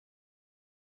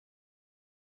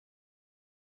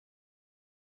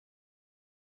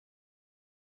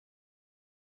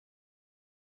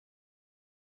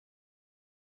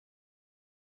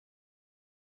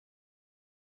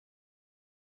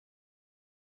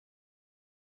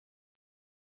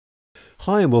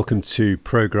Hi and welcome to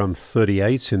program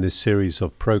 38 in this series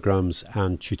of programs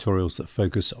and tutorials that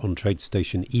focus on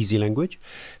TradeStation Easy Language.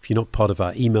 If you're not part of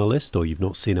our email list or you've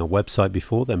not seen our website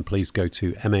before, then please go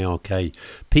to markplex.com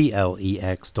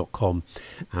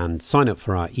and sign up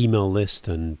for our email list,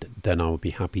 and then I will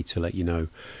be happy to let you know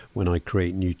when I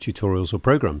create new tutorials or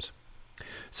programs.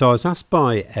 So I was asked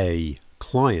by a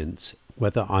client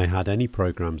whether I had any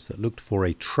programs that looked for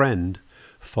a trend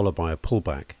followed by a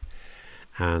pullback,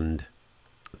 and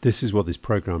this is what this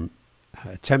program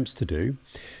attempts to do.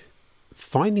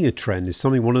 Finding a trend is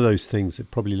one of those things that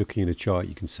probably looking at a chart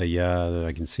you can say, yeah,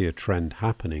 I can see a trend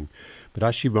happening, but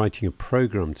actually writing a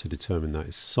program to determine that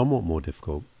is somewhat more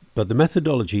difficult. But the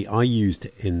methodology I used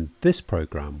in this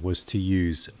program was to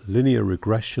use linear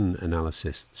regression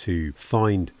analysis to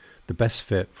find the best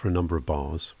fit for a number of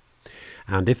bars.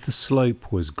 And if the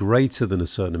slope was greater than a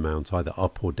certain amount, either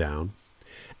up or down,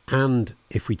 and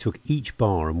if we took each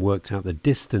bar and worked out the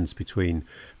distance between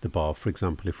the bar, for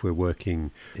example, if we're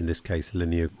working, in this case,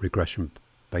 linear regression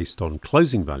based on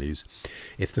closing values,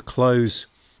 if the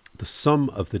sum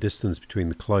of the distance between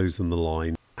the close and the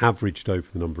line averaged over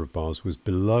the number of bars was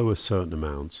below a certain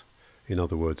amount, in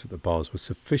other words, that the bars were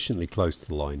sufficiently close to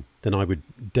the line, then I would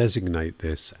designate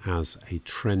this as a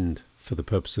trend for the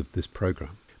purpose of this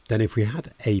program. Then if we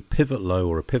had a pivot low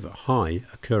or a pivot high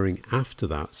occurring after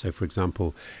that, so for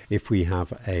example, if we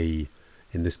have in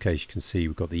this case you can see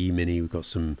we've got the E-mini, we've got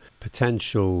some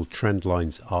potential trend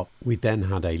lines up, we then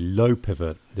had a low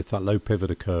pivot. If that low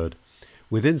pivot occurred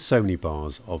within so many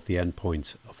bars of the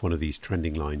endpoint of one of these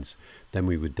trending lines, then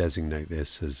we would designate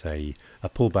this as a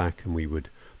pullback, and we would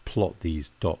plot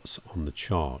these dots on the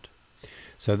chart.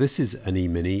 So this is an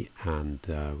E-mini,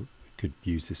 and could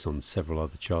use this on several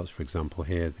other charts. For example,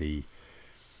 here the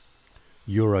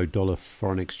euro dollar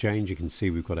foreign exchange, you can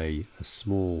see we've got a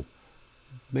small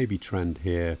maybe trend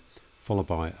here followed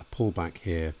by a pullback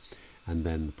here, and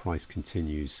then the price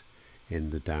continues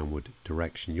in the downward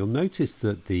direction. You'll notice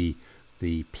that the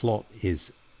plot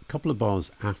is a couple of bars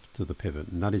after the pivot,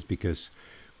 and that is because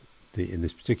in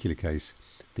this particular case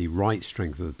the right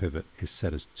strength of the pivot is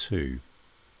set as 2.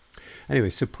 Anyway,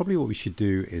 so probably what we should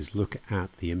do is look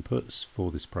at the inputs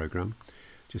for this program,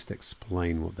 just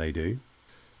explain what they do.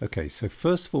 Okay, so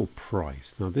first of all,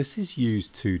 price. Now this is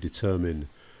used to determine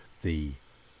the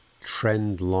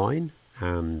trend line,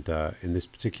 and in this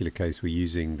particular case we're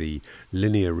using the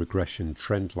linear regression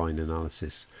trend line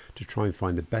analysis to try and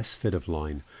find the best fit of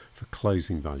line for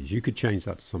closing values. You could change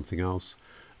that to something else,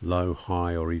 low,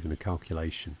 high, or even a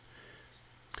calculation.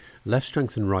 Left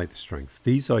strength and right strength.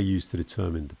 These are used to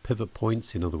determine the pivot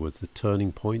points, in other words, the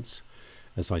turning points,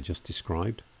 as I just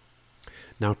described.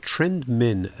 Now, trend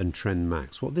min and trend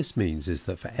max. What this means is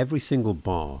that for every single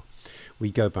bar, we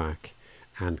go back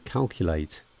and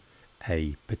calculate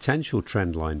a potential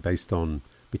trend line based on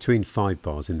between 5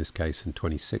 bars, in this case, and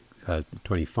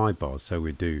 25 bars. So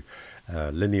we do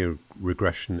linear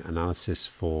regression analysis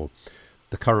for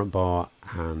the current bar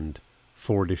and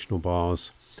 4 additional bars.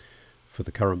 For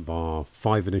the current bar,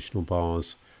 5 additional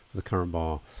bars. For the current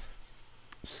bar,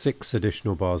 6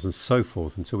 additional bars, and so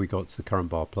forth until we got to the current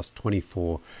bar plus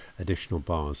 24 additional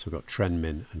bars. So we've got trend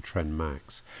min and trend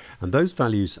max. And those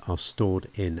values are stored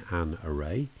in an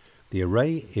array. The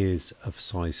array is of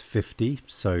size 50,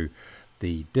 so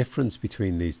the difference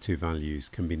between these two values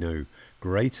can be no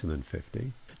greater than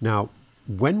 50. Now,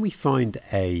 when we find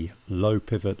a low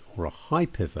pivot or a high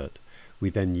pivot, we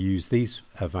then use these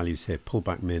values here,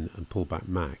 pullback min and pullback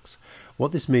max.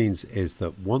 What this means is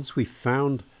that once we've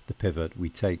found the pivot, we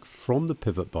take from the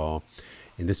pivot bar,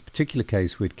 in this particular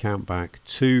case we'd count back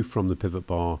 2 from the pivot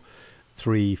bar,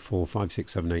 3, 4, 5,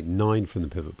 6, 7, 8, 9 from the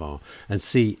pivot bar, and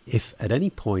see if at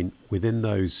any point within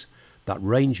that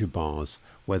range of bars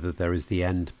whether there is the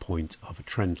end point of a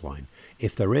trend line.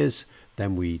 If there is,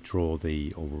 then we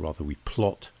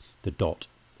plot the dot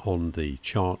on the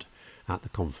chart at the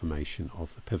confirmation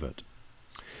of the pivot.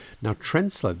 Now,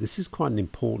 trend slope, this is quite an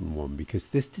important one because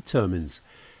this determines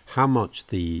how much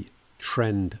the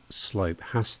trend slope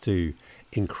has to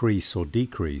increase or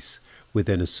decrease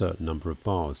within a certain number of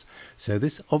bars. So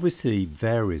this obviously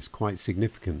varies quite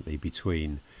significantly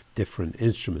between different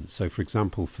instruments. So for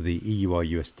example, for the EUR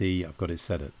USD, I've got it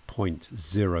set at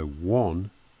 0.01,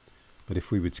 but if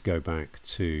we were to go back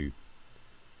to,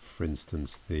 for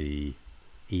instance, the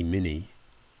E-mini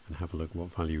and have a look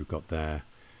what value we've got there,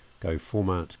 go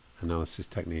format, analysis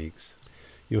techniques,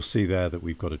 you'll see there that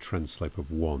we've got a trend slope of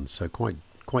 1, so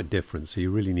quite different. So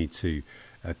you really need to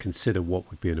consider what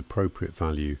would be an appropriate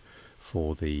value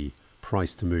for the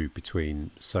price to move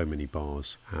between so many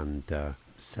bars, and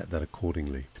set that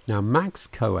accordingly. Now max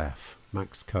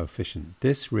coefficient,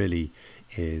 this really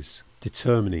is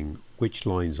determining which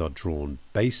lines are drawn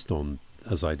based on,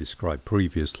 as I described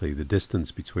previously, the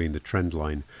distance between the trend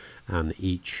line and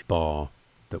each bar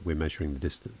that we're measuring the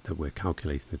distance, that we're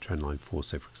calculating the trend line for.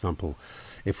 So for example,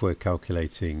 if we're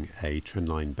calculating a trend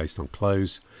line based on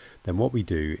close, then what we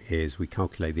do is we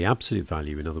calculate the absolute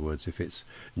value. In other words, if it's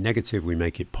negative, we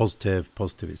make it positive,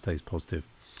 positive it stays positive,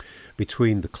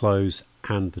 between the close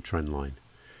and the trend line.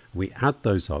 We add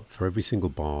those up for every single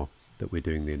bar that we're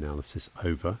doing the analysis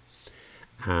over,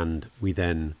 and we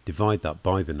then divide that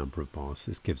by the number of bars.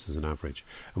 This gives us an average.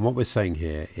 And what we're saying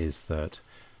here is that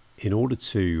in order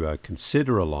to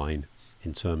consider a line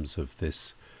in terms of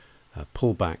this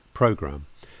pullback program,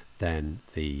 then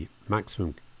the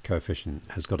maximum coefficient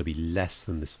has got to be less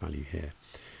than this value here.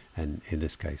 And in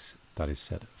this case, that is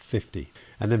set at 50.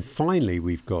 And then finally,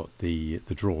 we've got the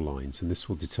draw lines, and this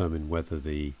will determine whether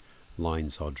the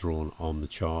lines are drawn on the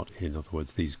chart. In other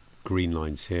words, these green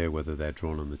lines here, whether they're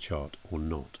drawn on the chart or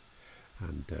not.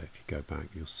 And if you go back,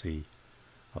 you'll see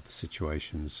other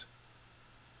situations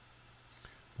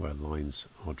where lines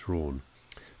are drawn.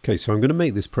 Okay, so I'm going to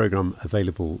make this program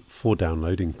available for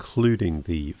download, including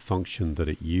the function that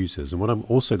it uses. And what I'm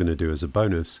also going to do as a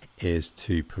bonus is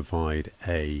to provide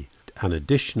an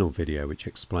additional video which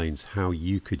explains how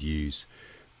you could use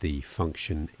the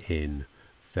function in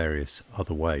various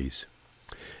other ways.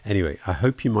 Anyway, I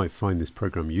hope you might find this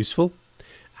program useful.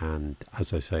 And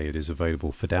as I say, it is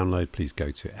available for download. Please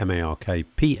go to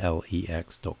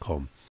markplex.com.